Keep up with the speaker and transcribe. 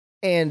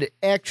And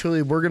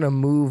actually, we're going to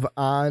move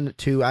on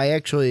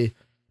to,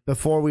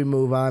 before we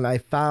move on, I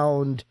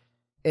found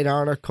an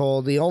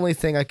article. The only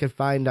thing I could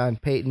find on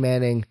Peyton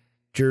Manning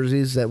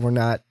jerseys that were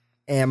not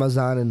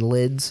Amazon and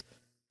lids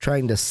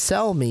trying to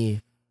sell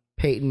me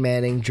Peyton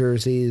Manning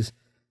jerseys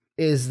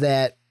is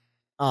that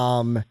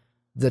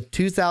the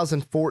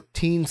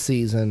 2014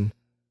 season,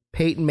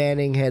 Peyton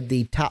Manning had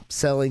the top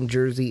selling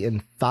jersey in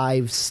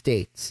 5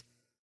 states.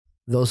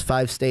 Those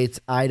 5 states: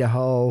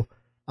 Idaho,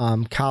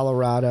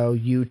 Colorado,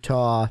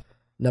 Utah,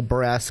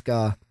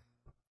 Nebraska,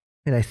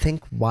 and I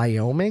think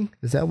Wyoming.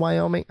 Is that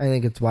Wyoming? I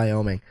think it's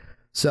Wyoming.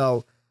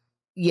 So,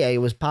 yeah, he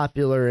was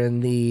popular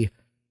in the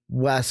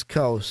West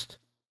Coast.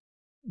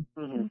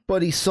 Mm-hmm.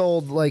 But he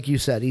sold, like you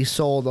said, he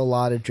sold a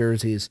lot of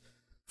jerseys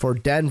for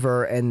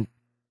Denver, and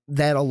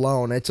that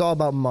alone, it's all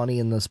about money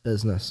in this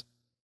business.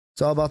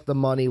 It's all about the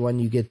money when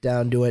you get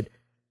down to it.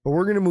 But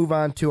we're going to move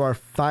on to our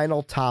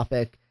final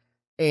topic,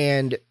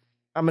 and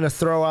I'm going to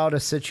throw out a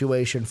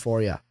situation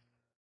for you.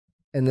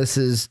 And this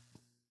is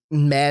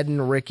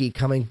Madden Ricky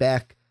coming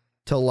back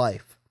to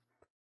life.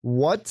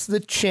 What's the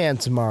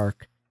chance,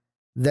 Mark,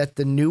 that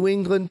the New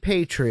England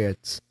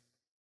Patriots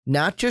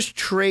not just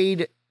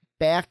trade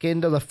back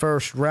into the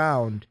first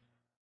round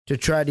to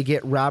try to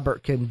get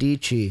Robert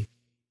Nkemdiche,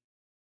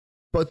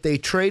 but they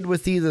trade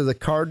with either the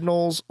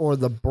Cardinals or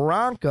the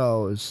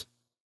Broncos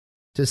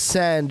to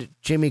send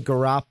Jimmy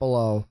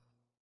Garoppolo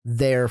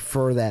there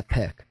for that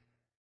pick?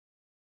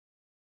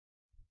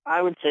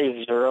 I would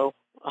say 0.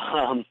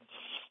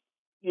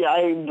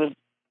 The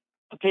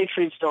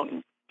Patriots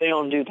don't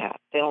do that.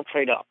 They don't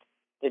trade up.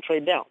 They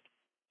trade down.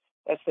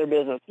 That's their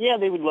business. Yeah,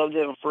 they would love to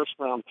have a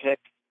first-round pick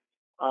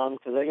because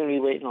they're going to be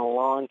waiting a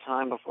long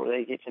time before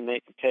they get to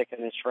make a pick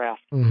in this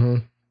draft. Mm-hmm.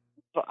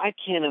 But I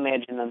can't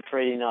imagine them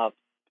trading up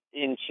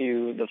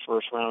into the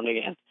first round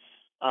again.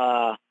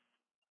 Robert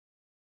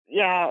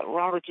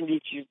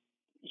Nkemdiche,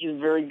 he's a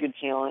very good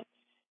talent.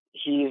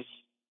 He's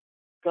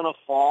going to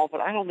fall,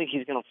 but I don't think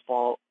he's going to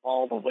fall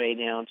all the way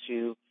down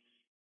to,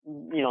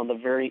 the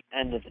very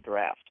end of the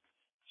draft.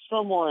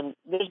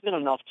 There's been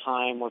enough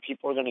time where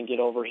people are going to get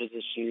over his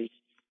issues,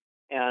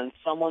 and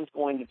someone's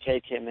going to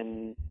take him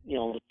in,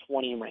 the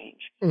 20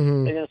 range.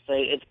 Mm-hmm. They're going to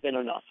say it's been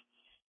enough.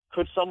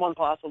 Could someone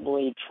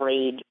possibly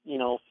trade,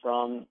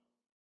 from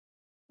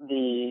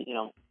the,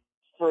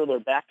 further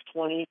back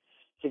 20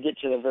 to get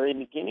to the very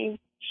beginning?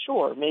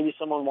 Sure, maybe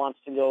someone wants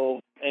to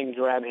go and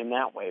grab him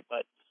that way,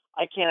 but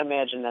I can't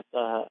imagine that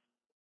the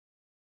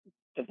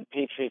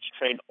Patriots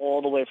trade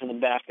all the way from the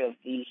back of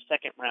the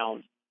second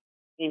round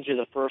into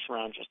the first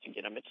round just to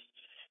get him.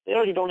 They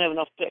already don't have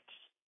enough picks.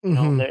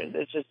 Mm-hmm.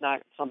 It's just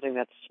not something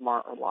that's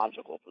smart or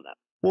logical for them.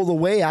 Well, the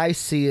way I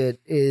see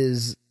it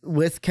is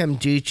with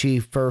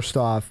Nkemdiche, first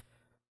off,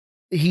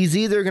 he's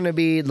either going to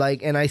be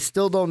like, and I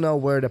still don't know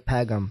where to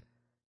peg him.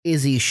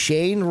 Is he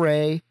Shane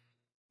Ray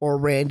or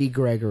Randy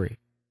Gregory?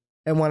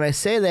 And when I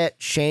say that,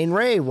 Shane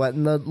Ray went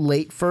in the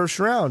late first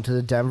round to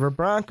the Denver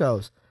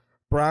Broncos.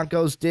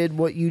 Broncos did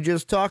what you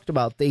just talked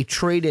about. They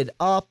traded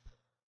up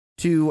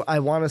to, I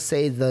want to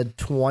say, the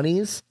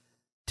 20s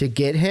to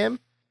get him,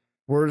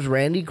 whereas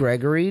Randy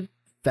Gregory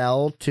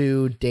fell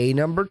to day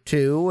number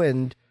 2,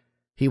 and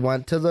he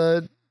went to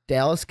the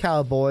Dallas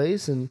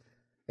Cowboys, and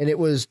it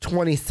was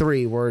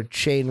 23 where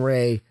Shane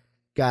Ray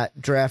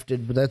got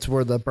drafted, but that's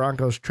where the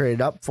Broncos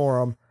traded up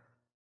for him.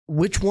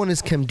 Which one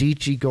is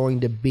Nkemdiche going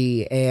to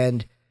be?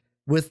 And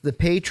with the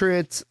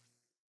Patriots,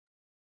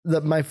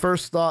 my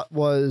first thought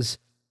was,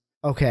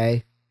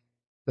 okay,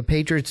 the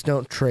Patriots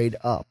don't trade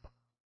up.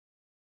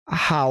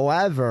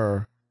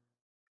 However,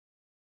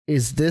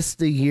 is this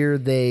the year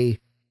they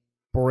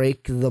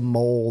break the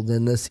mold?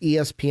 In this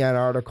ESPN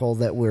article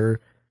that we're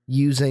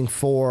using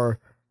for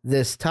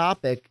this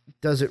topic,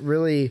 does it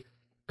really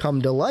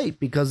come to light?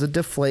 Because of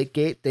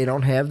Deflategate, they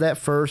don't have that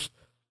first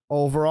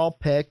overall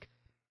pick.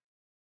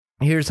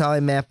 Here's how I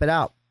map it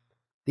out.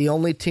 The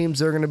only teams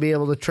they're going to be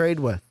able to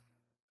trade with: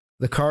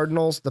 the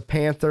Cardinals, the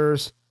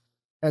Panthers,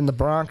 and the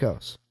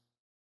Broncos.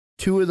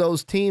 2 of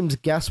those teams,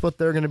 guess what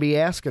they're going to be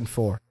asking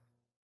for?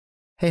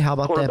 Hey, how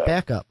about that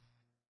backup?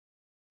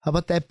 How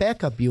about that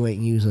backup you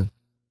ain't using?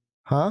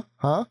 Huh?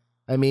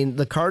 I mean,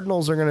 the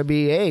Cardinals are going to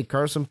be, hey,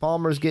 Carson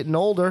Palmer's getting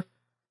older.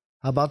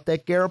 How about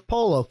that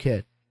Garoppolo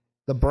kid?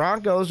 The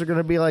Broncos are going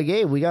to be like,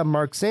 hey, we got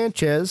Mark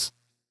Sanchez.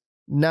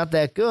 Not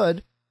that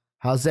good.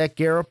 How's that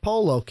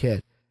Garoppolo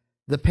kid?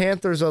 The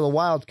Panthers are the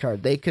wild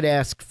card. They could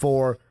ask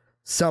for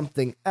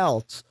something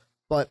else.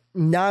 But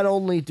not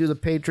only do the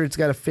Patriots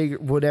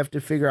would have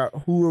to figure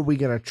out who are we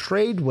going to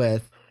trade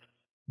with,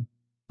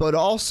 but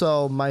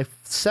also my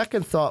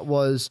second thought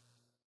was,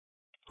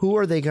 who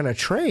are they going to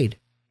trade?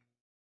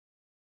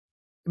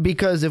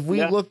 Because if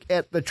we look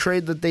at the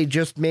trade that they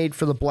just made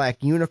for the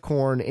Black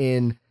Unicorn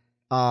in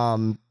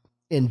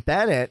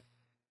Bennett,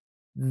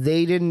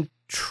 they didn't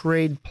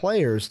trade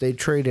players. They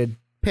traded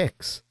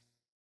picks.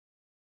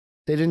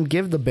 They didn't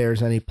give the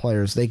Bears any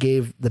players. They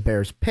gave the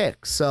Bears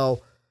picks.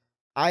 So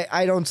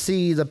I don't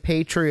see the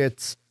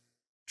Patriots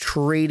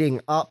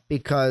trading up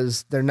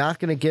because they're not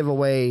going to give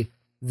away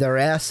their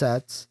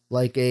assets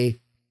like a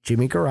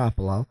Jimmy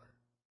Garoppolo.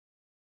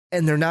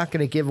 and they're not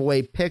going to give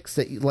away picks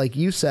that, like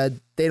you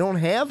said, they don't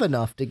have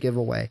enough to give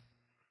away.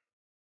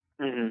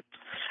 Mm-hmm.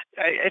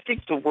 I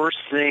think the worst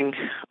thing,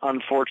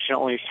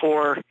 fortunately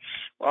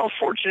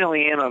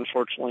and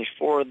unfortunately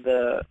for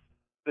the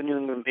New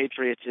England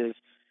Patriots is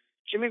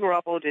Jimmy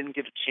Garoppolo didn't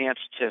get a chance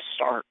to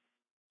start.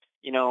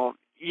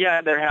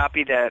 They're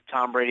happy that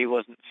Tom Brady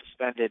wasn't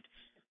suspended,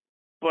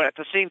 but at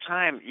the same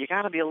time, you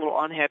got to be a little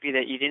unhappy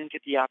that you didn't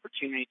get the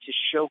opportunity to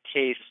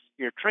showcase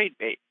your trade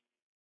bait.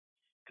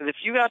 Because if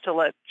you got to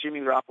let Jimmy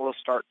Garoppolo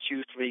start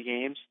 2-3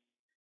 games,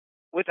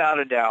 without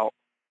a doubt,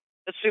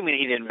 assuming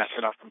he didn't mess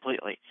it up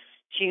completely,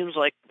 teams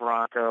like the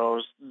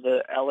Broncos,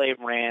 the LA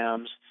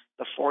Rams,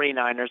 the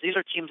 49ers, these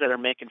are teams that are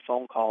making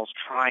phone calls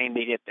trying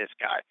to get this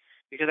guy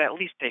because at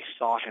least they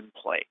saw him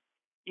play.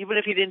 Even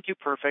if he didn't do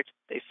perfect,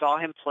 they saw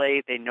him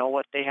play. They know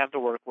what they have to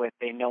work with.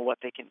 They know what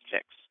they can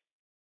fix.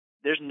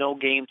 There's no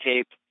game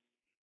tape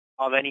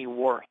of any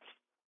worth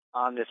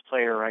on this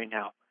player right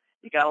now.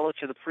 You got to look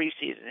to the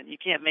preseason, and you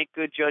can't make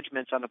good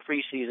judgments on the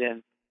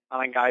preseason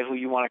on a guy who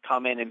you want to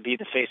come in and be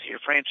the face of your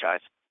franchise.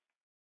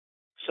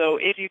 So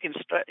if you can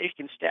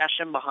stash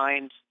him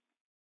behind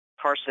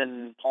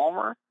Carson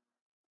Palmer,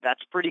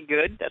 that's pretty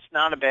good. That's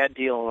not a bad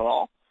deal at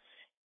all.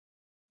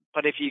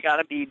 But if you got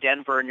to be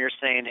Denver and you're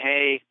saying,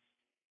 hey,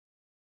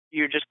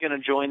 you're just going to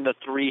join the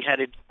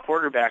three-headed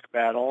quarterback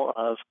battle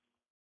of,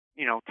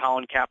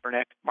 Colin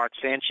Kaepernick, Mark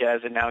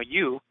Sanchez, and now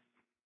you,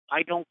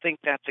 I don't think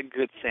that's a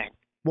good thing.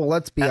 Well,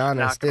 let's be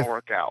honest. That's not going to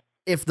work out.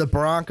 If the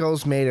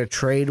Broncos made a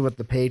trade with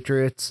the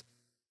Patriots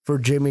for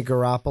Jimmy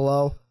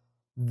Garoppolo,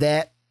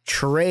 that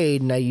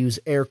trade, and I use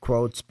air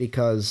quotes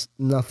because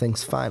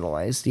nothing's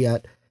finalized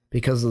yet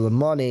because of the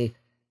money,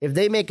 if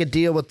they make a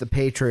deal with the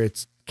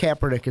Patriots,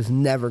 Kaepernick is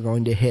never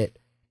going to hit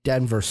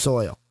Denver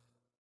soil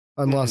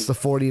unless the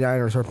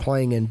 49ers are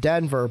playing in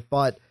Denver.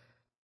 But,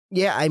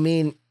 yeah, I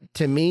mean,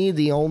 to me,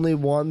 the only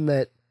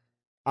one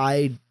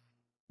I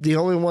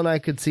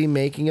could see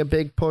making a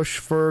big push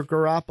for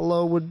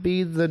Garoppolo would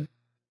be the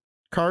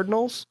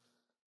Cardinals,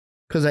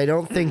 because I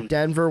don't think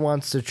Denver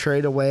wants to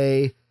trade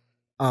away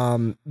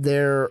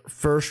their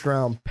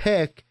first-round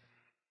pick,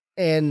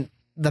 and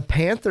the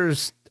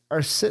Panthers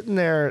are sitting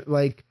there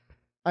like,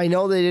 I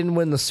know they didn't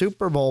win the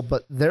Super Bowl,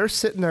 but they're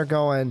sitting there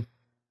going,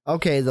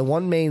 okay, the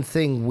one main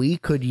thing we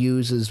could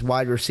use is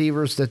wide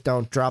receivers that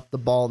don't drop the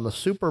ball in the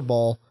Super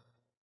Bowl,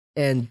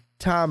 and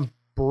Tom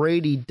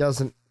Brady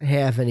doesn't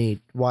have any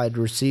wide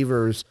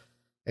receivers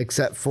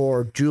except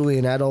for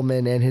Julian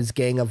Edelman and his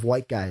gang of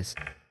white guys.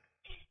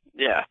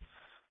 Yeah.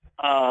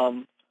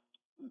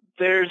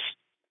 There's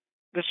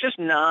just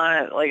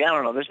not, I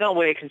don't know, there's no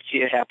way I can see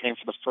it happening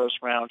for the first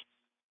round.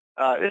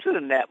 This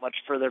isn't that much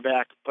further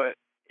back, but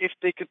if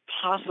they could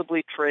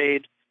possibly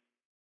trade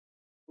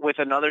with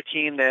another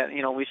team that,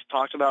 we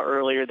talked about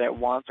earlier that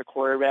wants a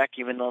quarterback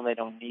even though they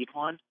don't need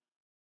one,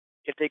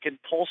 if they could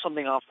pull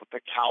something off with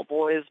the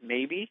Cowboys,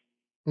 maybe.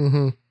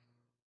 Mm-hmm.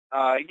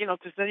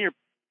 Because then you're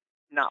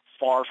not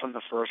far from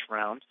the first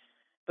round.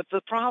 But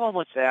the problem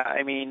with that,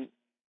 I mean,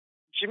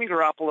 Jimmy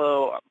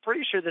Garoppolo, I'm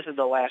pretty sure this is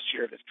the last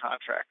year of his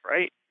contract,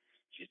 right?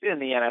 He's been in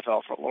the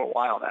NFL for a little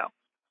while now.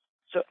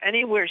 So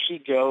anywhere he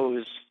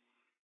goes,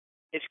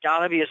 it's got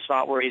to be a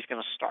spot where he's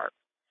going to start.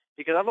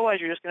 Because otherwise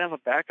you're just going to have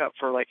a backup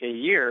for like a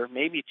year,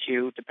 maybe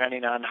two,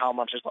 depending on how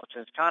much is left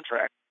in his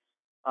contract.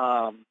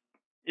 You're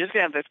just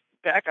going to have this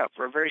backup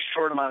for a very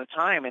short amount of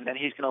time, and then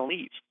he's going to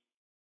leave.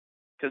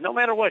 Because no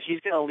matter what, he's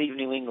going to leave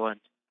New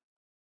England.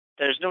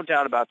 There's no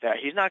doubt about that.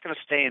 He's not going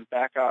to stay and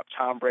back up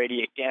Tom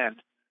Brady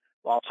again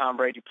while Tom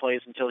Brady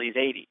plays until he's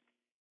 80.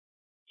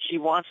 He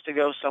wants to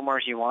go somewhere.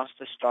 He wants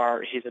to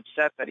start. He's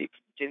upset that he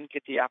didn't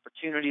get the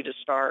opportunity to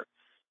start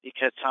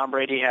because Tom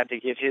Brady had to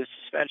get his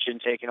suspension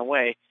taken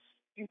away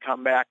and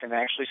come back and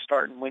actually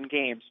start and win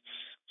games.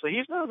 So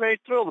he's not very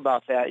thrilled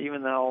about that,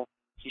 even though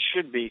he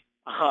should be.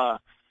 But,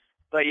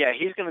 yeah,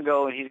 he's going to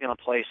go and he's going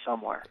to play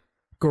somewhere.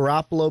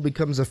 Garoppolo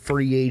becomes a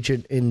free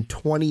agent in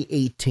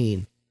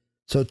 2018.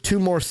 So 2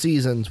 more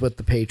seasons with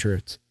the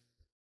Patriots.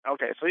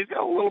 Okay, so he's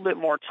got a little bit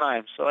more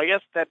time. So I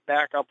guess that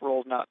backup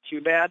role is not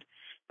too bad.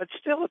 But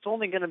still, it's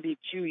only going to be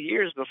 2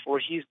 years before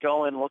he's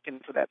going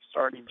looking for that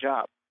starting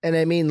job. And,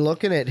 I mean,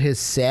 looking at his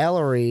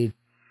salary,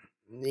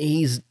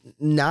 he's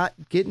not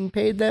getting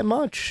paid that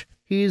much.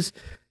 He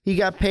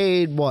got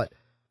paid, what,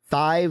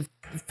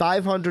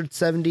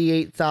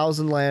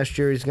 $578,000 last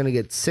year. He's going to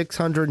get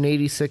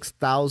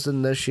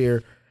 $686,000 this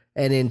year.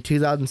 And in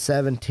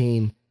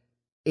 2017,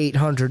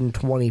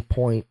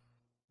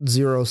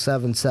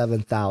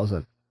 $820.077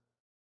 thousand.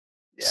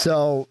 Yeah.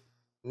 So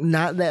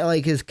not that,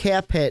 like, his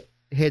cap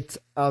hits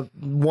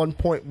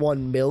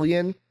 $1.1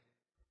 million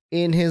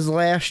in his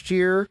last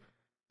year,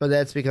 but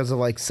that's because of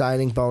like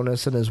signing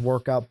bonus and his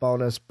workout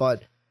bonus.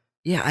 But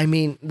yeah, I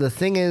mean, the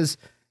thing is,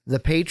 the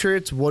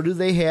Patriots, what do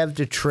they have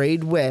to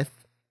trade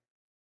with?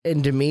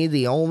 And to me,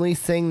 the only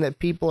thing that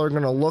people are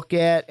going to look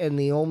at, and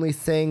the only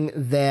thing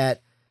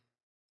that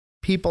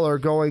people are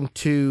going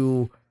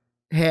to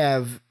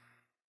have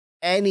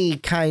any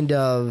kind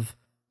of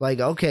like,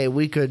 okay,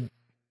 we could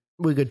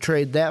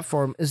trade that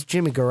for him, is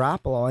Jimmy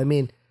Garoppolo. I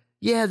mean,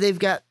 yeah, they've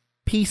got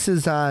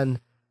pieces on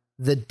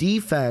the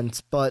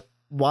defense, but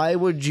why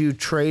would you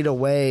trade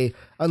away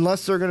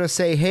unless they're going to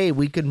say, hey,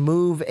 we could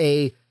move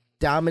a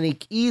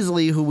Dominique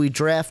Easley, who we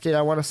drafted,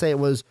 I want to say it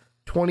was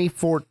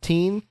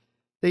 2014.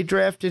 They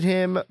drafted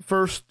him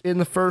in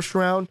the first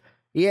round.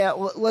 Yeah,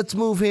 let's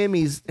move him.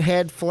 He's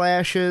had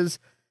flashes.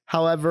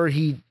 However,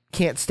 he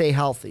can't stay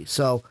healthy.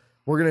 So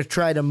we're going to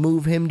try to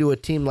move him to a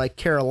team like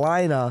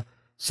Carolina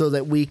so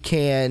that we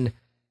can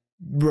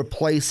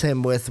replace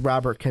him with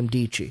Robert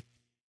Nkemdiche.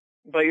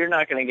 But you're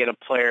not going to get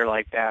a player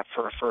like that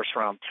for a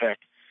first-round pick.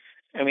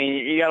 I mean,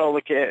 you got to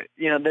look at,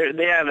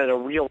 they have a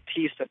real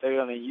piece that they're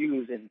going to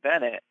use in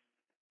Bennett,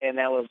 and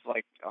that was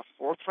like a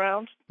fourth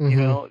round. Mm-hmm.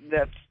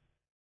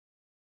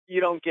 You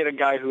don't get a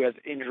guy who has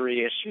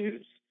injury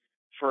issues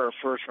for a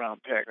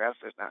first-round pick. That's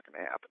just not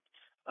going to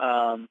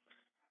happen.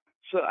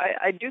 So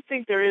I do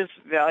think there is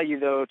value,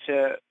 though,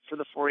 for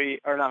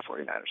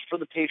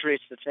the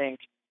Patriots to think,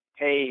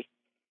 hey,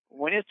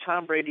 when is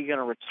Tom Brady going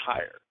to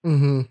retire?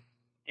 Mm-hmm.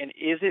 And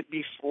is it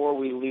before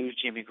we lose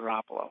Jimmy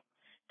Garoppolo?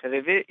 Because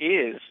if it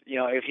is,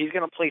 if he's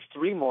going to play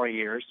 3 more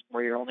years,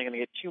 where you're only going to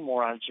get 2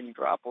 more on Jimmy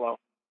Garoppolo,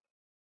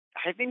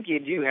 I think you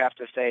do have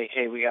to say,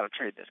 hey, we got to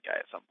trade this guy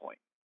at some point.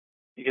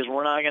 Because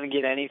we're not going to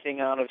get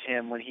anything out of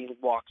him when he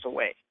walks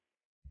away.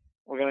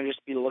 We're going to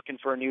just be looking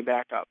for a new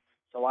backup.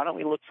 So why don't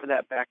we look for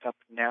that backup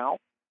now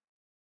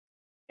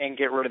and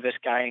get rid of this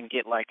guy and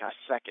get like a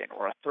second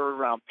or a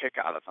third-round pick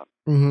out of him?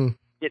 Mm-hmm.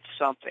 Get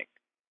something.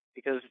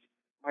 Because,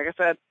 like I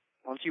said,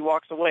 once he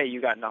walks away, you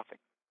got nothing.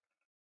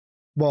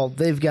 Well,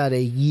 they've got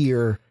a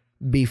year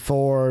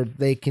before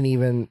they can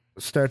even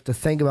start to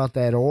think about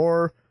that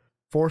or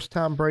force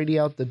Tom Brady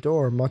out the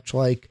door, much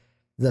like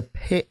the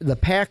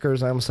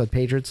Packers, I almost said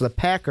Patriots, the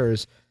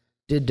Packers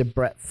did to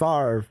Brett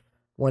Favre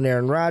when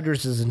Aaron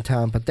Rodgers is in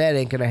town, but that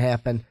ain't going to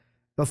happen.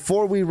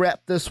 Before we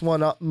wrap this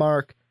one up,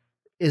 Mark,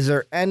 is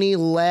there any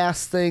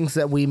last things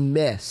that we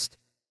missed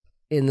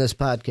in this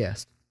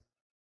podcast?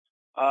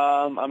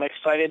 I'm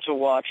excited to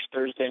watch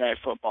Thursday Night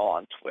Football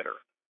on Twitter.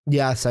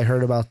 Yes, I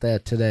heard about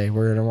that today.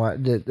 We're gonna watch.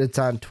 It's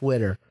on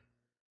Twitter.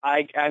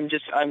 I'm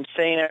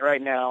saying it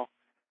right now.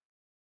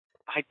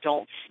 I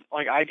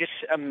just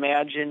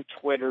imagine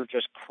Twitter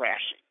just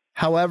crashing.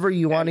 However,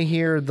 you want to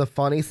hear the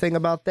funny thing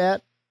about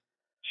that?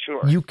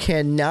 Sure. You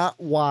cannot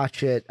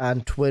watch it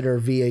on Twitter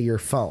via your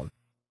phone.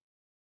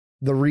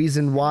 The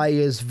reason why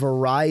is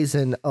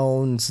Verizon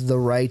owns the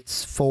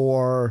rights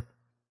for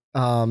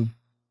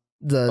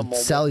the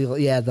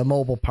cellular, the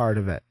mobile part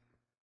of it.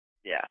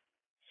 Yeah.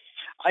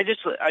 I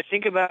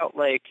think of a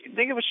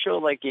show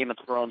like Game of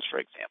Thrones, for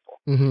example.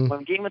 Mm-hmm.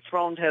 When Game of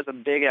Thrones has a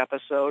big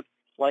episode,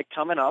 like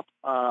coming up,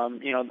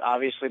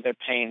 obviously they're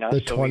paying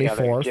us, so we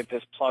gotta get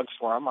this plug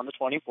for them on the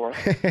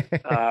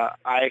 24th.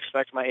 I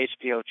expect my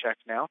HBO check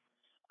now.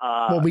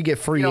 Well, we get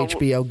free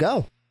HBO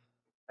Go.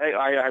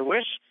 I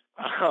wish.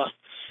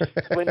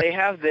 When they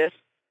have this,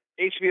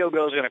 HBO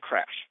Go is going to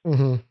crash.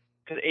 Mm-hmm.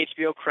 Because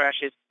HBO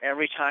crashes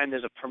every time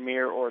there's a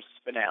premiere or a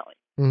finale.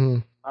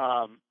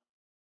 Mm-hmm.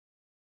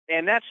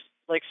 And that's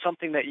like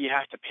something that you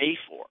have to pay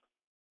for.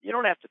 You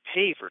don't have to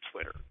pay for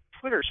Twitter.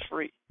 Twitter's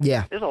free.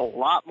 Yeah. There's a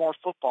lot more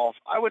football.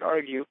 I would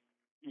argue,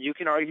 you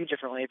can argue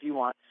differently if you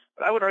want,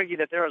 but I would argue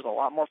that there is a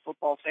lot more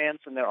football fans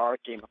than there are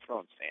Game of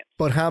Thrones fans.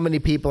 But how many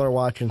people are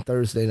watching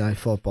Thursday Night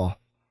Football?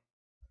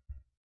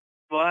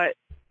 But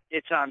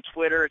it's on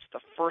Twitter. It's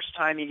the first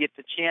time you get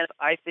the chance.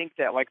 I think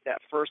that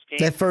that first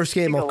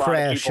game will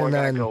crash, and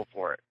then go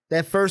for it.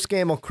 That first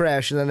game will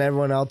crash, and then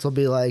everyone else will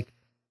be like,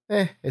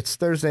 it's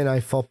Thursday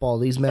Night Football.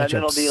 These matchups suck.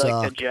 And it'll be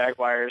like the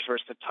Jaguars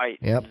versus the Titans.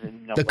 Yep.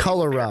 And the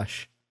color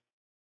rush.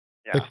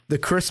 Yeah. The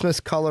Christmas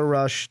color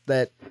rush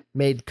that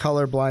made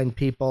colorblind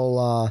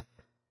people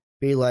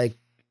be like,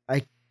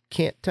 I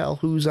can't tell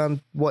who's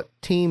on what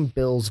team,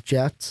 Bills,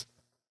 Jets.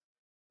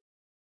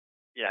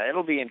 Yeah,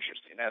 it'll be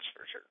interesting, that's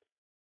for sure.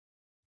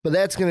 But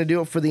that's going to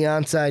do it for the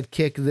Onside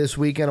Kick this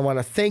weekend. I want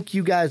to thank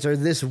you guys, or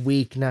this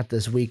week, not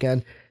this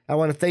weekend. I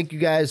want to thank you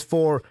guys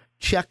for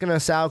checking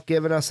us out,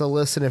 giving us a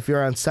listen. If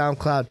you're on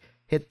SoundCloud,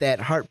 hit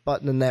that heart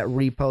button and that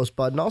repost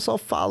button. Also,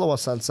 follow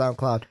us on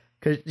SoundCloud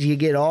because you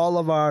get all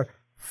of our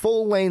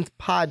full-length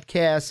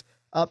podcasts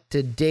up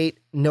to date,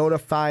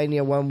 notifying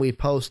you when we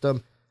post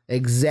them,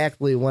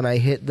 exactly when I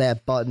hit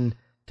that button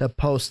to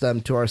post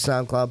them to our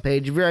SoundCloud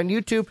page. If you're on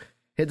YouTube,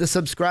 hit the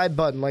subscribe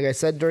button. Like I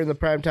said during the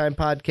Primetime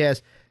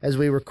Podcast, as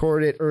we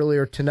recorded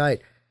earlier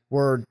tonight,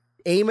 we're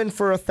aiming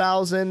for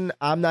 1,000.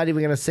 I'm not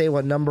even going to say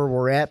what number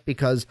we're at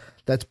because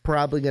that's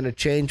probably going to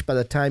change by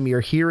the time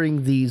you're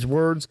hearing these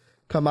words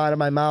come out of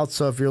my mouth.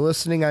 So if you're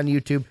listening on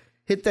YouTube,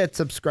 hit that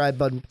subscribe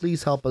button.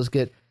 Please help us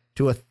get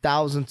to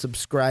 1,000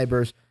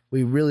 subscribers.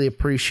 We really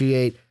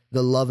appreciate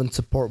the love and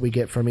support we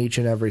get from each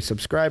and every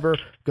subscriber.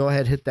 Go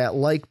ahead, hit that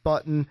like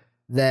button,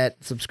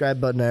 that subscribe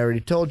button I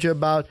already told you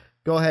about.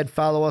 Go ahead,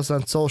 follow us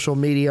on social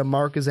media.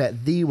 Mark is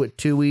at the with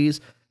 2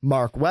 E's,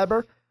 Mark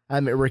Weber.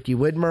 I'm at Ricky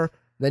Widmer.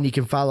 Then you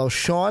can follow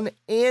Sean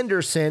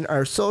Anderson,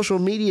 our social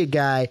media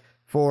guy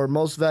for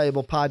Most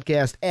Valuable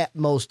Podcast at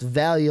Most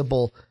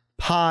Valuable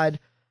Pod.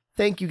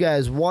 Thank you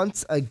guys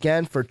once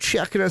again for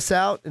checking us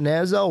out. And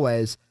as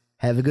always,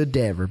 Have a good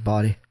day,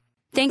 everybody.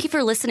 Thank you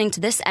for listening to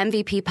this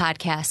MVP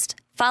podcast.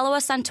 Follow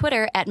us on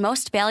Twitter at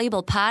Most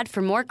Valuable Pod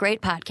for more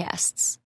great podcasts.